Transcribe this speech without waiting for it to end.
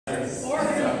It's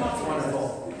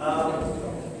wonderful.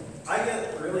 I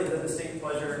get really the distinct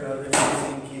pleasure of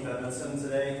introducing Keith Edmondson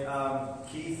today.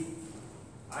 Keith,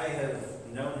 I have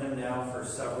known him now for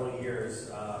several years.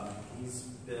 He's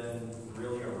been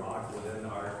really a rock within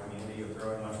our community of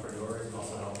growing entrepreneurs and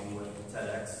also helping with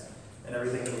TEDx and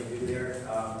everything that we do there.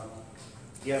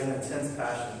 He has an intense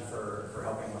passion for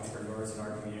helping entrepreneurs in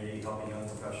our community, helping young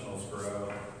professionals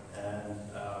grow, and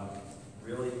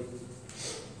really,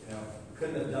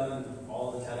 couldn't have done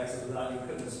all the TEDx's without you,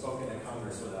 couldn't have spoken at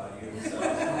Congress without you. So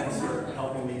thanks for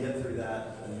helping me get through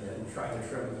that and trying to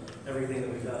trim everything that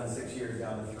we've done in 6 years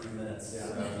down to 3 minutes.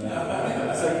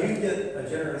 Yeah. So you get a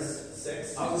generous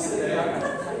 6 today.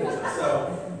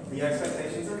 So the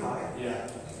expectations are high. Yeah.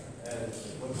 And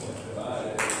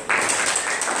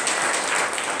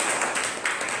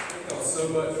Thank y'all so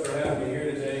much for having me here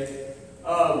today.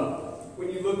 When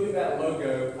you look at that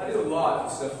logo, I do a lot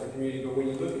of stuff for the community, but when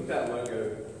you look at that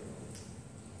logo,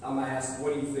 I'm asked,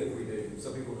 what do you think we do?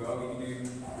 Some people go, oh, you do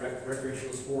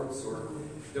recreational sports, or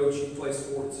don't you play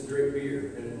sports and drink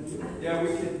beer? And yeah,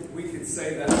 we could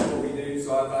say that's what we do.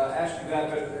 So I've asked you that,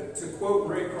 but to quote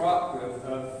Ray Kroc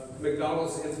of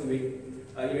McDonald's infamy,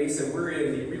 he said, we're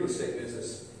in the real estate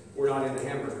business, we're not in the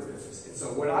hamburger business. And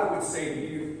so what I would say to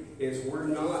you is we're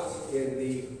not in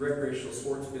the recreational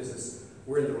sports business,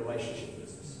 we're in the relationship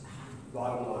business,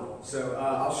 bottom line. So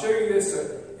I'll show you this.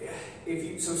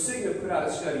 So Cigna put out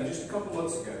a study just a couple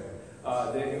months ago.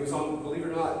 That it was on, believe it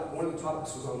or not, one of the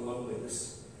topics was on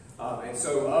loneliness. And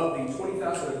so of the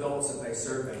 20,000 adults that they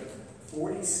surveyed,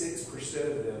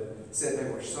 46% of them said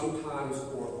they were sometimes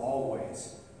or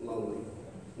always lonely.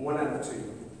 1 out of 2. 1,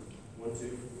 2, 1,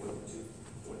 2,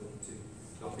 1, 2.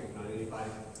 Don't pick on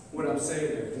anybody. What I'm saying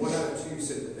there, 1 out of 2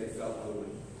 said that they felt lonely.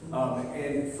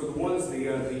 And for the ones, the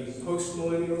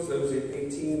post-millennials, those in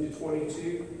 18 to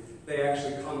 22, they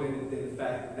actually commented in the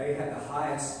fact that they had the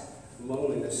highest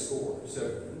loneliness score. So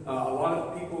a lot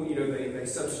of people, they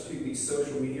substitute these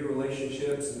social media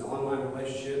relationships and online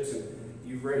relationships, and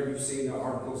you've seen the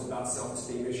articles about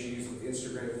self-esteem issues with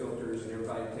Instagram filters and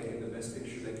everybody taking the best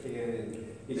picture they can,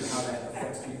 and how that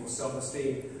affects people's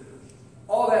self-esteem.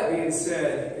 All that being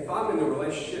said, if I'm in the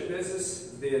relationship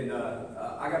business, then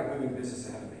I got a booming business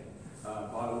ahead of me.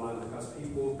 Bottom line, because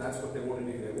people, that's what they want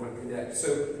to do. They want to connect. So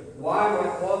why am I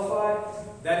qualified?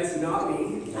 That is not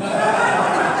me. But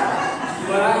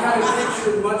I had a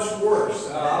picture much worse.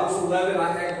 I was 11.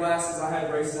 I had glasses. I had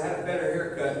braces. I had a better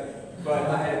haircut, but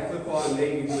I had a clip-on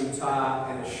navy blue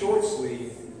tie and a short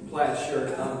sleeve plaid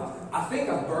shirt. I think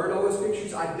I burned all those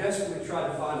pictures. I desperately tried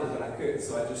to find it, but I couldn't.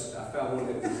 So I found one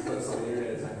that was as close on the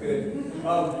internet as I could.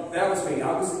 That was me.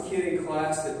 I was the kid in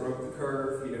class that broke the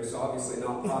curve. So obviously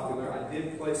not popular. I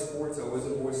did play sports. I was a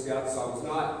Boy Scout, so I was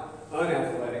not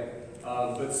unathletic.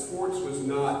 But sports was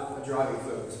not a driving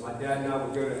focus. My dad and I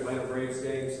would go to Atlanta Braves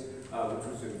games, which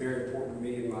was very important to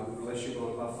me in my relationship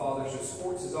with my father. So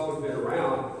sports has always been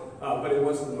around, but it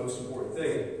wasn't the most important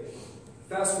thing.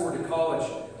 Fast forward to college.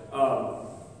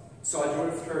 So I joined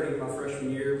a fraternity my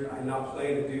freshman year. I had not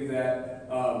planned to do that.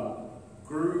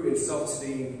 Grew in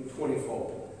self-esteem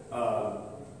 20-fold.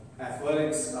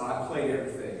 Athletics, I played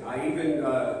everything. I even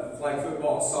flag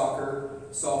football, soccer,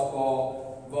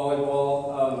 softball,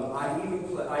 volleyball. I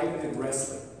even did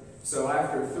wrestling. So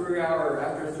after a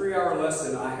 3-hour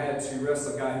lesson, I had to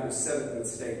wrestle a guy who was 7th in the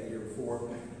state the year before.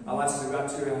 I lasted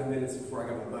about 2.5 minutes before I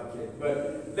got my butt kicked.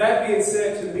 But that being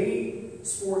said, to me,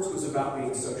 sports was about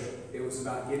being social. It was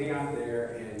about getting out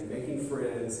there and making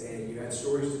friends, and you had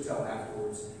stories to tell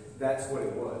afterwards. That's what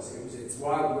it was. It's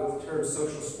why the term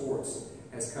social sports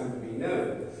has come to be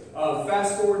known.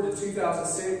 Fast forward to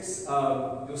 2006,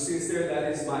 you'll see us there.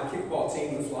 That is my kickball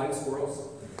team, the Flying Squirrels.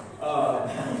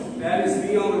 That is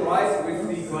me on the right with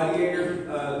the gladiator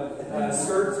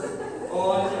skirt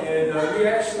on, and we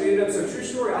actually ended up, so true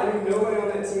story, I knew nobody on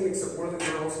that team except one of the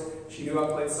girls. She knew I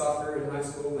played soccer in high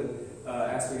school and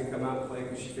asked me to come out and play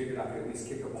because she figured I could at least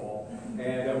kick a ball.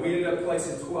 And we ended up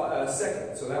placing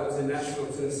second, so that was in Nashville,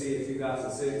 Tennessee in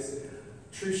 2006.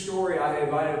 True story, I had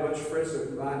invited a bunch of friends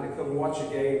of mine to come watch a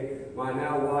game. My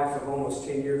now wife of almost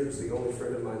 10 years was the only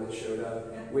friend of mine that showed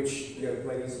up, which,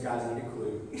 ladies and guys need a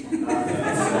clue. So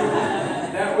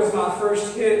that was my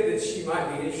first hint that she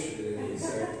might be interested in me.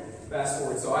 So fast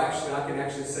forward. So I can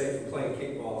actually say from playing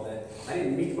kickball that I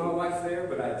didn't meet my wife there,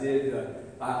 but I did.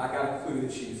 I got a clue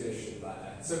that she was interested by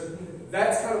that. So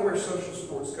that's kind of where social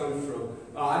sports comes from.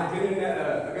 I've been in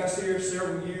Augusta here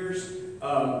several years.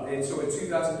 And so in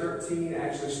 2013, I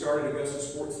actually started Augusta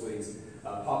Sports Leagues.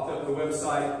 Popped up the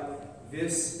website.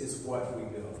 This is what we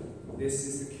build. This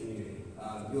is the community.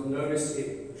 You'll notice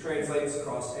it translates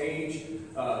across age,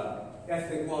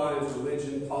 ethnic lines,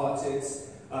 religion, politics.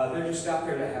 They're just out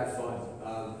there to have fun.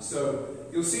 So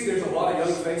you'll see there's a lot of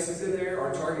young faces in there.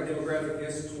 Our target demographic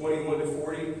is 21 to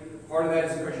 40. Part of that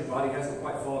is because your body hasn't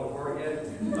quite fallen apart yet.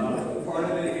 Part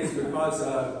of it is because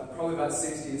probably about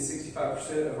 60 to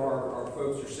 65% of our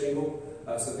folks are single.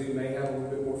 So they may have a little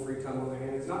bit more free time on their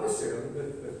hands. Not necessarily,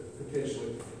 but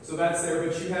potentially. So that's there.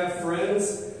 But you have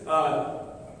friends,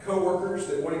 co-workers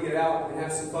that want to get out and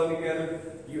have some fun together.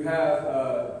 You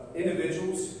have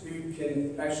individuals who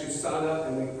can actually sign up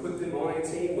and we put them on a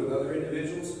team with other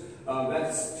individuals.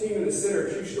 That's team in the center,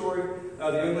 true story.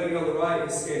 The young lady on the right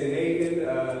is Scandinavian.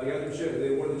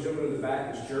 One of the gentlemen in the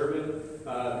back is German.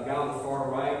 The guy on the far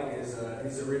right is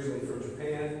he's originally from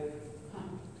Japan.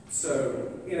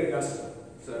 So in Augusta.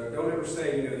 So don't ever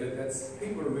say that's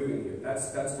people are moving here.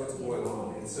 That's what's going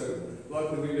on. And so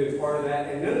luckily we've been part of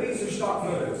that. And none of these are stock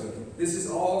photos. This is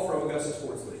all from Augusta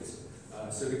Sports Leagues.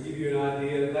 So to give you an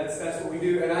idea, that's what we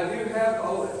do. And I do have,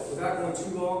 without going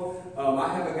too long,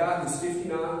 I have a guy who's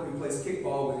 59 who plays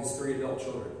kickball with his 3 adult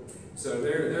children. So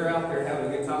they're out there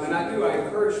having a good time. And I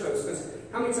encourage folks, because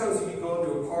how many times have you gone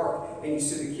to a park and you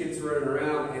see the kids running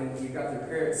around and you've got their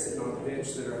parents sitting on a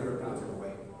bench that are 100 pounds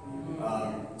overweight?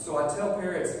 So I tell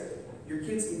parents, your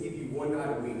kids can give you one night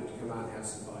a week to come out and have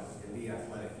some fun and be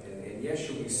athletic. And yes,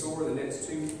 you'll be sore the next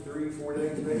 2, 3, 4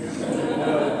 days, maybe.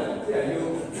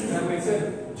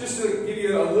 Just to give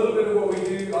you a little bit of what we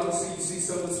do, obviously you see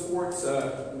some of the sports,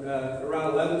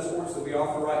 around 11 sports that we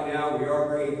offer right now. We are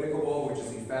bringing pickleball, which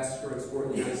is the fastest growing sport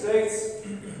in the United States.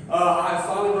 I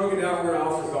finally broke it down. We're going to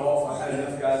offer golf. I've had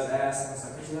enough guys ask. I was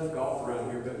like, there's enough golf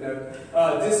around here, but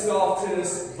no. Disc golf,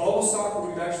 tennis, bubble soccer.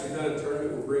 We've actually done a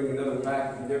tournament. We'll bring another one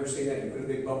back. If you've never seen that, you put a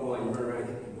big bubble on, you run around and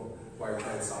hit people while you're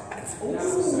playing soccer.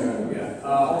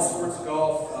 All sports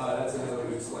golf. That's another one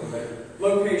to explain later.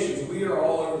 Locations. We are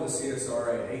all over the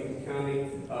CSRA. Aiken County.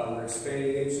 We're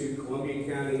expanding into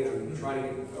Columbia County. I'm trying to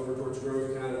get over towards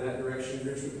Grove County in that direction.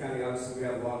 Richmond County, obviously, we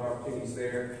have a lot of opportunities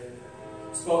there.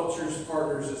 Sponsors,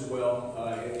 partners as well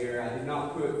in the area. I did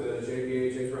not put the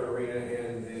JBA, James Brown Arena,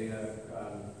 and the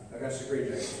Augusta Green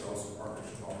Jackets are also partners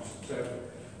of ours. So,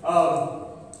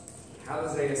 how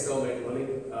does ASL make money?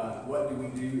 What do we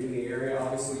do in the area?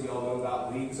 Obviously, you all know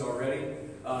about leagues already.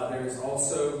 There's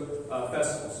also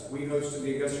festivals. We hosted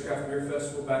the Augusta Craft Beer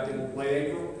Festival back in late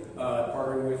April,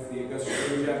 partnering with the Augusta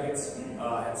Green Jackets.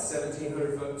 Had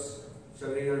 1,700 folks,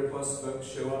 1,700 plus folks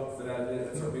show up for that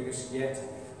event. That's our biggest yet.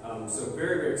 So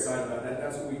very, very excited about that.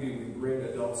 That's what we do. We bring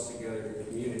adults together in the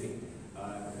community.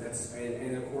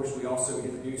 And of course, we also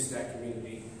introduce that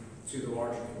community to the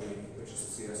larger community, which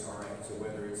is the CSRA. So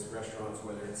whether it's restaurants,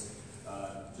 whether it's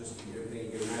just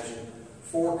everything you can imagine.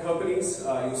 4 companies.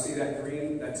 You'll see that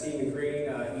team in green.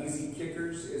 Easy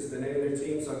Kickers is the name of their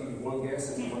team. So I'll give you one guess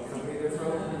as to what company they're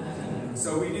from.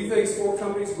 So we do things 4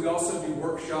 companies. We also do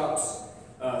workshops,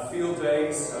 field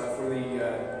days for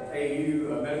the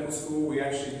AU medical school. We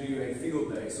actually do a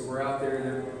field day. So we're out there and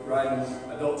they're riding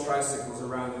adult tricycles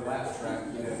around the lap track,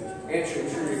 answering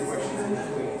trivia questions in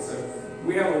between. So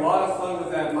we have a lot of fun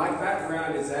with that. My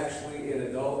background is actually in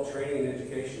adult training and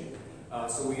education.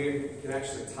 So we can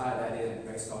actually tie that in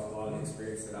based off a lot of the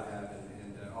experience that I have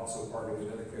and also partnering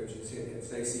with other coaches and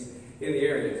Stacy in the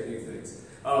area to do things.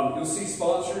 You'll see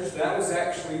sponsors. That was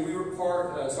actually, we were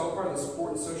part of the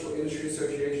Sport and Social Industry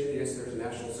Association. Yes, there's a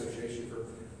national association for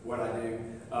what I do.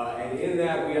 And in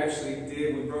that, we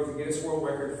broke the Guinness World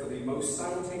Record for the most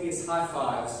simultaneous high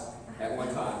fives at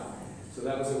one time. So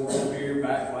that was a World Beer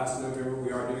back last November.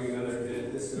 We are doing another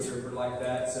event this November like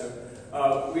that. So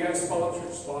we have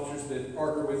sponsors that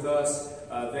partner with us.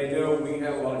 They know we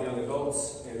have a lot of young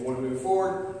adults and want to move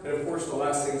forward. And of course, the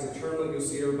last thing is the tournament. You'll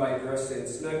see everybody dressed in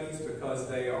Snuggies because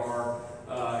they are,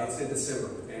 it's in December.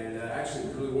 And actually,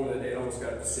 we really wanted it almost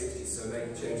got up to 60, so they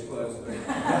can change clothes. But,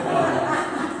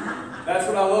 that's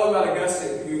what I love about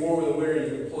Augusta. It can be warm in the winter,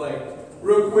 you can play.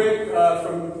 Real quick,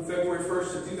 from February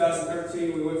 1st of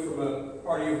 2013, we went from a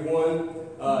party of 1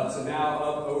 to now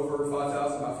up over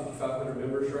 5,000, about 5,500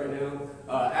 members right now.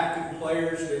 Active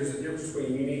players, there's a difference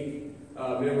between unique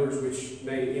members, which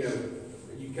may,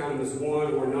 you count them as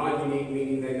 1, or non-unique,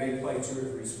 meaning they may play 2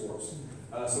 or 3 sports.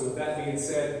 So with that being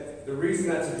said, the reason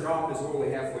that's a drop is we're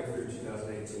only halfway through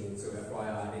 2018, so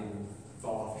FYI, I didn't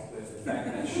fall off the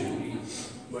fact that should be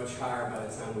much higher by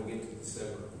the time we get to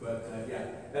December. But yeah,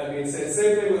 that being said,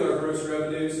 same thing with our gross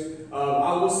revenues.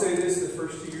 I will say this, the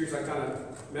first 2 years I kind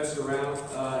of messed around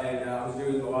and I was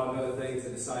doing a lot of other things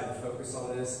and decided to focus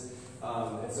on this.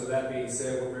 And so that being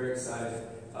said, we're very excited.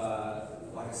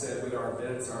 Like I said, with our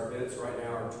events right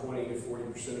now are 20 to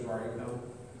 40% of our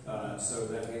income. So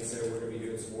that being said, we're going to be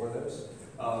doing some more of those.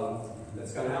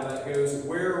 That's kind of how that goes.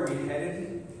 Where are we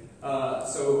headed? We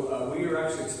are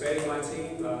actually expanding my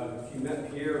team. If you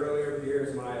met Pierre earlier, Pierre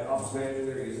is my office manager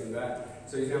there. He's in the back.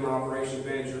 So he's now my operations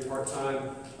manager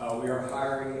part-time. We are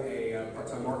hiring a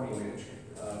part-time marketing manager,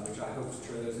 which I hope to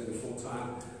turn those into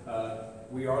full-time.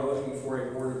 We are looking for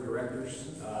a board of directors.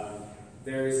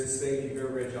 There is this thing, if you've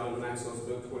ever read John Maxwell's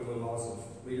book, 21 Laws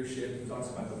of Leadership, he talks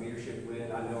about the leadership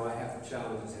blend. I know I have the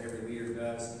challenges every leader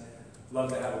does. Love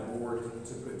to have a board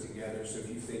to put together. So if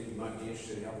you think you might be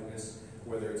interested in helping us,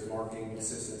 whether it's marketing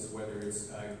assistance, whether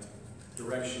it's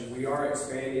direction, we are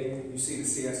expanding. You see the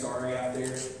CSRA out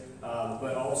there,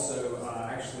 but also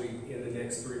actually in the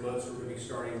next 3 months we're going to be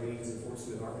starting meetings in Fort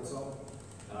Smith, Arkansas.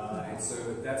 And so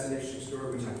that's an interesting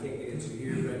story, which I can't get into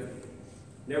here, but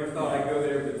never thought I'd go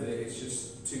there, but it's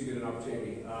just too good an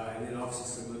opportunity. And then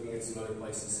obviously looking at some other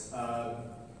places.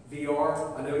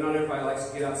 VR, I know not everybody likes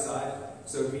to get outside,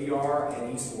 so VR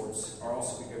and esports are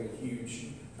also becoming huge.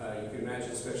 You can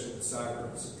imagine, especially the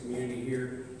cyber community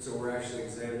here. So we're actually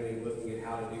examining, looking at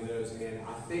how to do those. And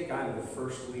I think I'm the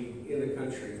first league in the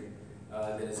country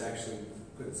that has actually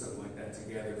put something like that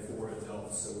together for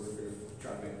adults. So we're going to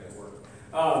try to make that work.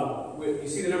 You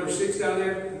see the number 6 down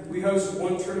there? We host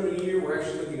 1 tournament a year. We're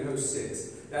actually looking to host 6.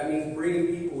 That means bringing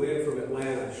people in from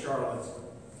Atlanta, Charlotte,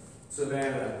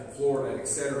 Savannah, Florida,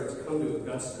 etc. to come to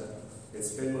Augusta and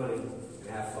spend money and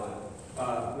have fun.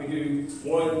 We do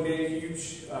 1 big,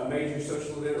 huge, major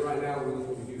social event right now. We're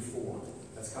looking to do 4.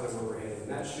 That's kind of where we're headed.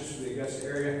 And that's just for the Augusta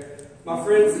area. My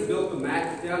friends that built the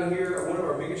MAC down here, one of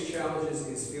our biggest challenges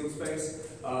is field space.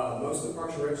 Most of the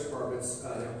Parks and Rec departments,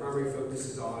 their primary focus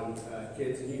is on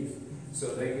kids and youth.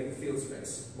 So they get the field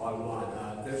space, bottom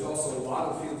line. There's also a lot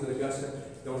of fields in Augusta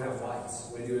don't have lights.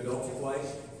 We do adults play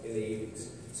in the evenings.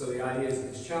 So the idea is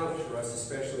it's a challenge for us,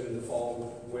 especially in the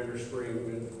fall, winter, spring,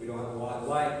 when we don't have a lot of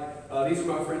light. These are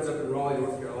my friends up in Raleigh,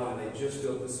 North Carolina. They just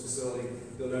built this facility.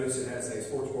 You'll notice it has a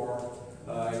sports bar,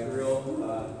 a grill,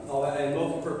 all that, and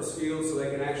multi-purpose field, so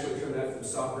they can actually turn that from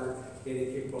soccer into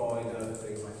kickball and other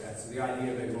things like that. So the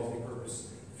idea of a multi-purpose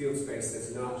field space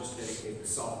that's not just dedicated to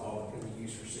softball, it can be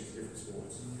used for 6 different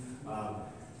sports.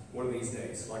 One of these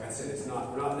days, like I said,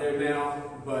 we're not there now,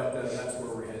 but that's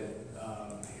where we're headed.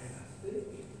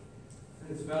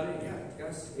 That's about it, yeah,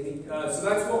 guys. So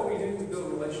that's what we do. We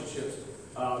build relationships.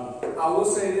 I will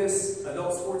say this: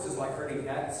 adult sports is like herding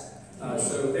cats.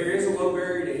 So there is a low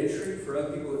barrier to entry for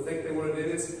other people that think they want to do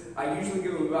this. I usually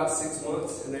give them about 6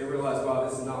 months, and they realize, wow,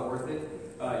 this is not worth it.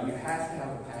 You have to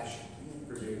have a passion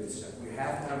for doing this stuff. You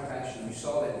have to have a passion. You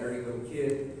saw that dirty little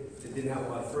kid that didn't have a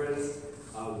lot of friends.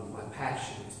 My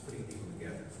passion is putting people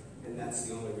together, and that's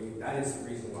the only reason. That is the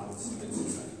reason why this has been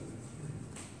successful.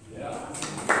 Yeah.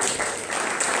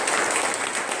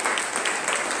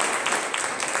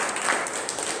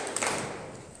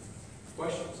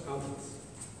 Questions, comments?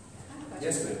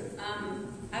 Yes, ma'am.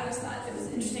 I always thought it was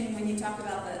interesting when you talked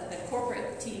about the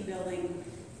corporate team building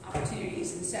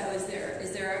opportunities. And so is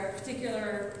there a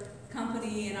particular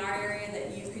company in our area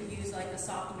that you could use like a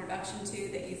soft introduction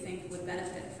to that you think would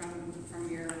benefit from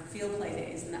your field play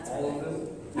days? And that's all of them?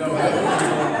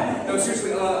 No,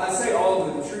 seriously, I say all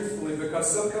of them truthfully because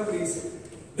some companies,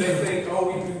 they think,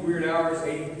 oh, we do weird hours,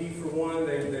 ADP for one,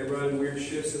 they run weird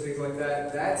shifts and things like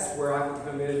that. That's where I can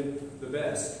come in the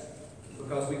best.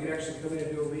 Because we can actually come in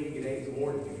and do a league at 8 in the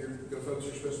morning. If your folks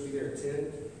are supposed to be there at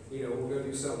 10, we'll go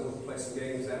do something, we'll play some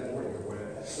games that morning or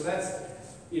whatever. So that's,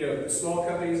 small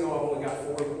companies, oh, I've only got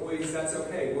 4 employees, that's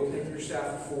okay. We'll take your staff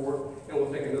of 4, and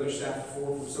we'll take another staff of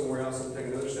 4 from somewhere else, and we'll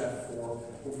take another staff of 4,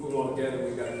 we'll put them all together,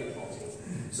 we've got a kickball team.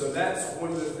 So that's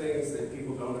one of the things that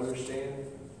people don't understand.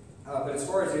 But as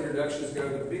far as introductions go,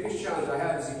 the biggest challenge I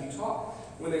have is if you talk,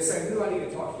 when they say, who do I need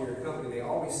to talk to in your company, they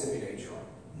always send me to HR.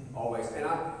 Always. And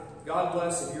God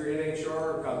bless if you're in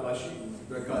HR, God bless you,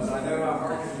 because I know how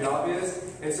hard your job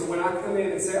is. And so when I come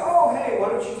in and say, oh, hey, why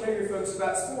don't you tell your folks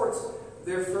about sports?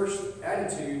 Their first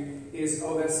attitude is,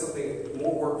 oh, that's something that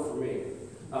won't work for me.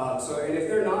 And if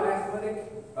they're not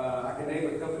athletic, I can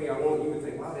name a company I won't. You would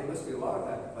think, wow, there must be a lot of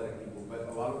athletic people, but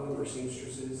a lot of them are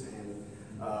seamstresses and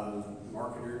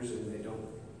marketers, and they don't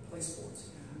play sports.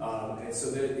 And so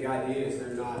the idea is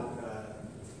they're not.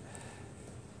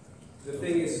 The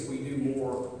thing is, we do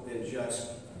more than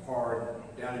just hard,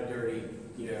 down and dirty,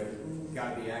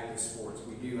 got to be active sports.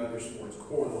 We do other sports,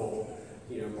 cornhole,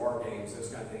 bar games, those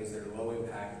kind of things that are low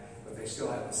impact, but they still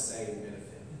have the same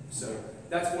benefit. So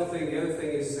that's one thing. The other thing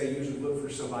is they usually look for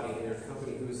somebody in their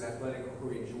company who is athletic or who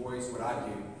enjoys what I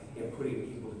do in putting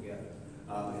people together.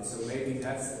 And so maybe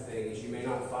that's the thing, is you may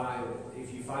not find,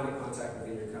 if you find a contact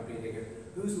within your company, they go,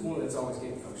 who's the one that's always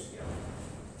getting folks together?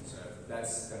 So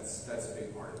that's a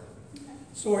big part of it.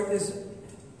 So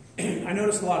I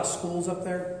noticed a lot of schools up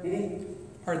there. Mhm.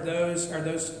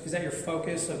 Is that your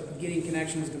focus of getting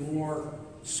connections to more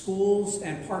schools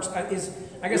and parks? I guess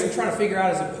I'm trying to figure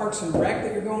out, is it Parks and Rec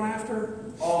that you're going after?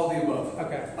 All of the above.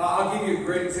 Okay. I'll give you a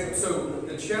great example. So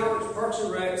the challenge, Parks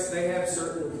and Recs, they have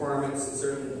certain requirements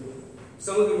and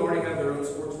some of them already have their own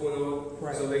sports going on,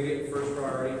 Right. so they get first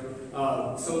priority.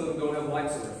 Some of them don't have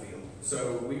lights on their field,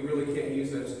 so we really can't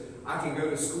use those. I can go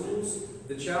to schools.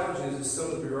 The challenge is some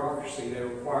of the bureaucracy, they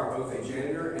require both a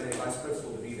janitor and a vice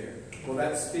principal to be there. Well,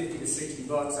 that's $50 to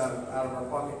 $60 out of our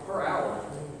pocket per hour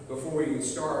before we even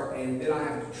start, and then I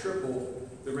have to triple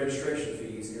the registration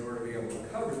fees in order to be able to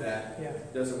cover that. Yeah.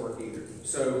 Doesn't work either.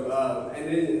 So, and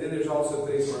then there's also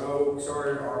things where, oh,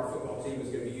 sorry, our football team is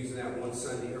going to be using that one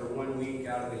Sunday or 1 week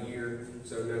out of the year,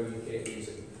 so no, you can't use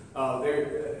it.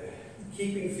 They're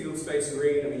keeping field space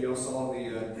green. I mean, y'all saw the,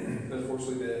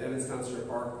 unfortunately, the Edmondson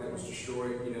Park that was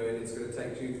destroyed, and it's going to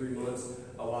take 2-3 months.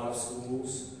 A lot of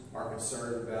schools are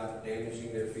concerned about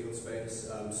damaging their field space,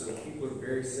 so people are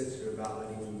very sensitive about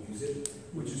letting you use it,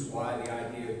 which is why the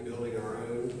idea of building our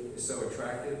own is so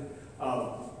attractive.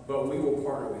 But we will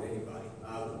partner with anybody.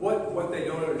 What they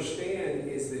don't understand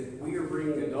is that we are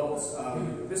bringing adults.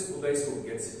 The Episcopal Day School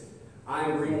gets it. I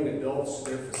am bringing adults to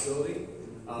their facility.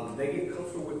 They get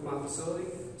comfortable with my facility.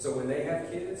 So when they have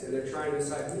kids and they're trying to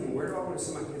decide, where do I want to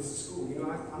send my kids to school?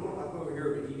 I'm not over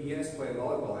here at EDS playing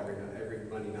volleyball every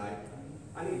Monday night.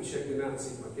 I need to check them out and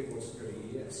see if my kid wants to go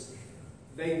to EDS.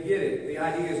 They get it. The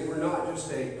idea is we're not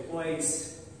just a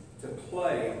place to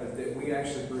play, but that we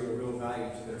actually bring real value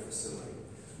to their facility.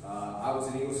 I was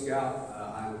an Eagle Scout.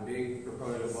 I'm a big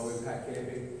proponent of low impact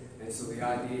camping, and so the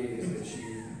idea is that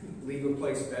you leave a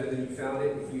place better than you found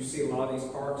it. If you see a lot of these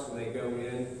parks, when they go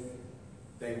in,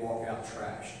 they walk out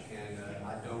trashed, and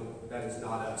that is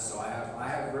not us. So I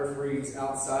have referees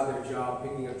outside their job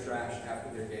picking up trash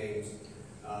after their games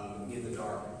in the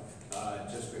dark,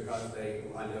 just because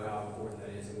I know how important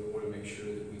that is, and we want to make sure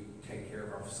that we take care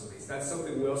of our facilities. That's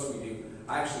something else we do.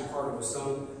 I actually partner with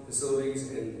some facilities,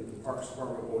 and the Parks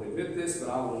Department won't admit this, but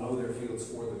I will mow their fields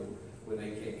for them when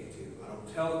they can't get to them. I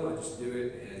don't tell them, I just do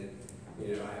it, and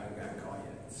I haven't gotten caught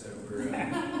yet. So we're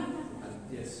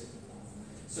yes.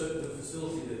 So the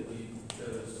facility that you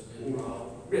chose in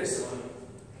Raleigh, yes,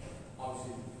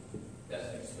 obviously that's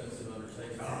an expensive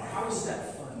undertaking. How is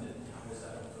that funded? How is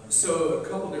that funded? So a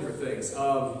couple different things.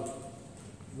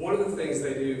 One of the things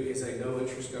they do is a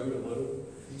no-interest government loan.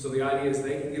 So the idea is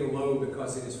they can get a loan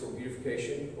because it is for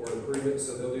beautification or improvement.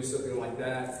 So they'll do something like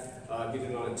that, get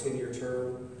it on a 10-year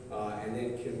term, and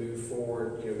then can move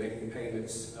forward, making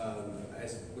payments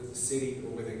as with the city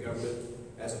or with the government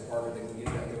as a partner. They can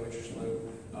get that no-interest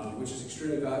loan, which is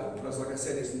extremely valuable because, like I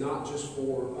said, it's not just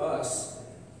for us.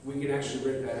 We can actually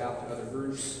rent that out to other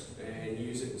groups and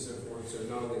use it and so forth. So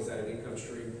not only is that an income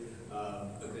stream,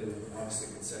 but then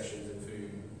obviously concessions and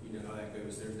food, you know how that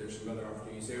goes. There's some other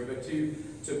opportunities there. But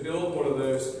to build one of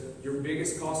those, your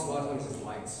biggest cost a lot of times is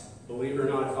lights. Believe it or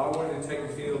not, if I wanted to take a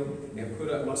field and put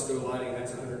up Musco lighting,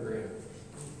 that's $100,000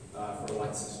 for a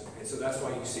light system. And so that's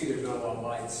why you see there's not a lot of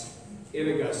lights in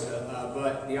Augusta.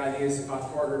 But the idea is if I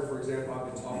partner, for example,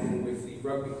 I've been talking with the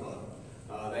rugby club.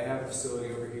 They have a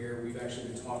facility over here. We've actually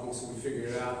been talking, so we figured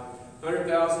it out.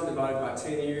 $100,000 divided by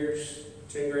 10 years,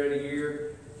 $10,000 a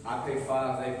year. I pay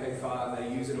 $5, they pay $5.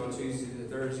 They use it on Tuesdays and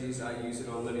Thursdays. I use it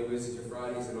on Monday, Wednesdays, and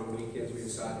Fridays. And on weekends, we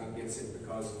decide who gets it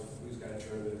because of who's got a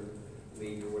tournament or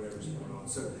league or whatever's going on.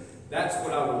 So that's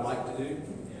what I would like to do.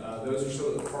 Those are some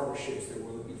of the partnerships that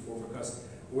we're looking for because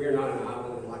we're not an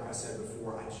island. And like I said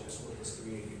before, I just want this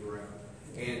community to grow.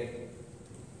 And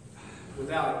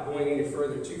without going any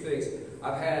further, two things.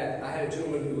 I had a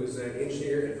gentleman who was an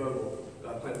engineer at Vogel,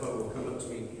 Plant Vogel, come up to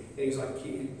me, and he's like,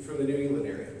 from the New England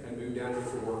area, and moved down here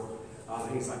for work.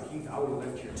 And he's like, Keith, I would have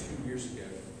left here 2 years ago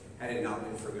had it not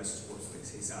been for Augusta Sports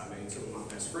Leagues. He said, I made some of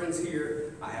my best friends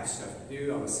here. I have stuff to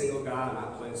do. I'm a single guy, and I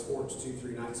play sports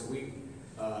 2-3 nights a week.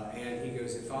 And he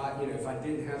goes, if I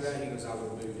didn't have that, he goes, I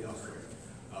would have moved elsewhere.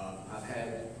 I've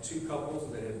had 2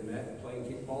 couples that have met playing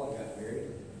kickball and got married.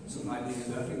 So I did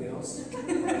nothing else. I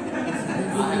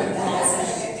have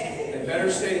accomplished. They better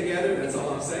stay together. That's all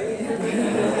I'm saying.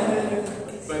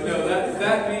 But no,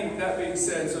 that being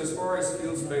said, so as far as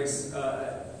field space,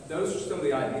 those are some of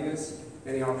the ideas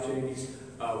and the opportunities.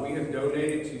 We have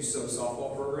donated to some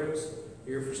softball programs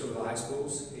here for some of the high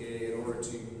schools in order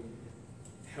to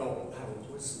help.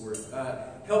 What's the word?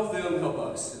 Help them help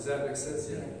us. Does that make sense?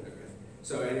 Yeah. Okay.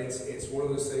 So and it's one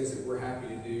of those things that we're happy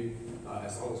to do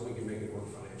as long as we can make it work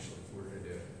financially. We're going to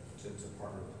do it to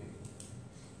partner with people.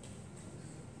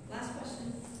 Last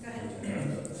question. Go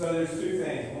ahead. So there's 2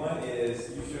 things. One is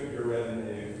you showed your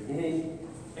revenue.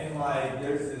 Mm-hmm. And like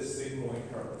there's this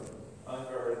sigmoid curve on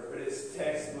Earth, but it's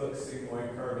textbook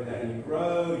sigmoid curve, and that you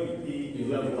grow, you peak,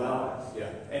 You level out. Yeah.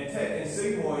 And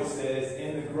sigmoid says,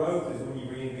 in the growth is when you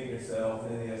reinvent yourself,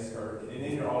 and then the S curve, and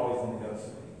then you're always in the go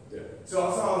swing. Yeah. So I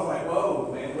was like,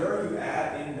 whoa, man, where are you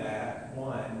at in that,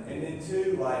 one? And then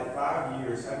two, like 5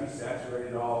 years, have you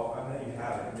saturated all, I know you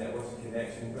haven't, networks and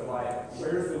connections, but like,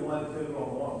 where's the one pivotal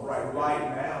one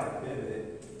right now to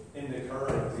pivot in the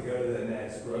curve to go to the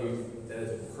next growth? That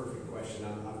is a perfect question.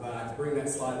 I'm glad I could bring that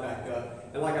slide back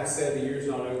up. And like I said, the year's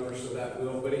not over, so that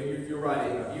will. But you're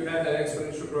right. You have that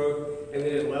exponential growth, and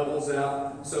then it levels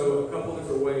out. So a couple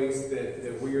different ways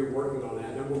that we are working on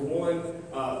that. Number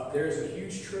one, there's a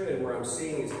huge trend where I'm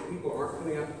seeing is people aren't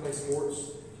coming out to play sports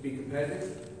to be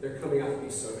competitive. They're coming out to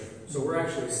be social. So we're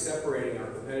actually separating our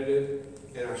competitive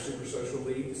and our super social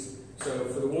leagues. So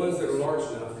for the ones that are large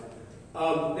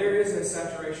enough, there is a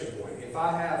saturation point. If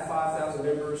I have 5,000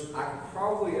 members, I could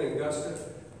probably in Augusta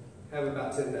have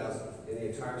about 10,000 in the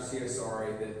entire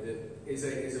CSRA that is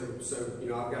a so you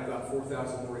know I've got about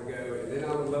 4,000 more to go, and then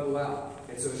I would level out.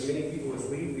 And so as many people as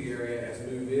leave the area as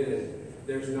move in,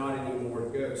 there's not any more to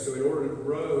go. So in order to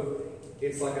grow,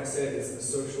 it's like I said, it's the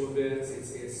social events,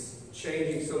 it's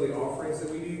changing some of the offerings that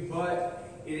we do, but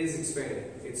it is expanding.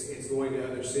 It's going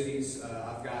to other cities.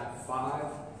 I've got 5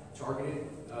 targeted.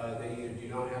 They either do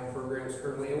not have programs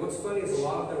currently. And what's funny is a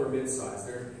lot of them are mid-sized.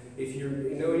 If you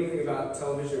know anything about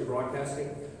television and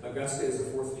broadcasting, Augusta is a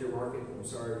 4th-tier market. I'm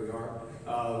sorry, we are.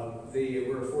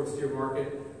 We're a 4th-tier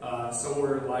market.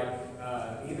 Somewhere like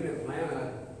even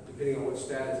Atlanta, depending on which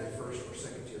stat, is a 1st or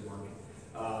 2nd-tier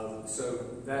market. So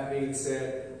that being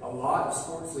said, a lot of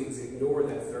sports leagues ignore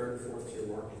that 3rd and 4th-tier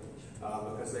market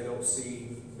because they don't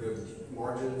see the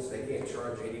margins. They can't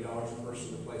charge $80 a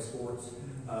person to play sports.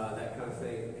 That kind of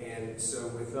thing. And so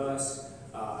with us,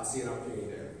 I see an opportunity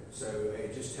there. So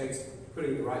it just takes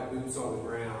putting the right boots on the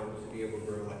ground to be able to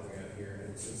grow like we have here.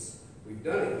 And since we've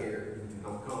done it here,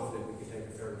 I'm confident we can take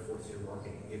a 3rd and 4th-tier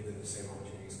market and give them the same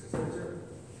opportunities because they're zero.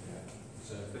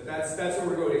 So, but that's where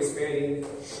we're going, expanding,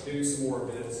 do some more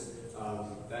events.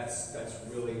 That's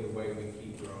really the way we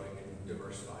keep growing and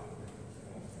diversifying.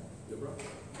 No problem.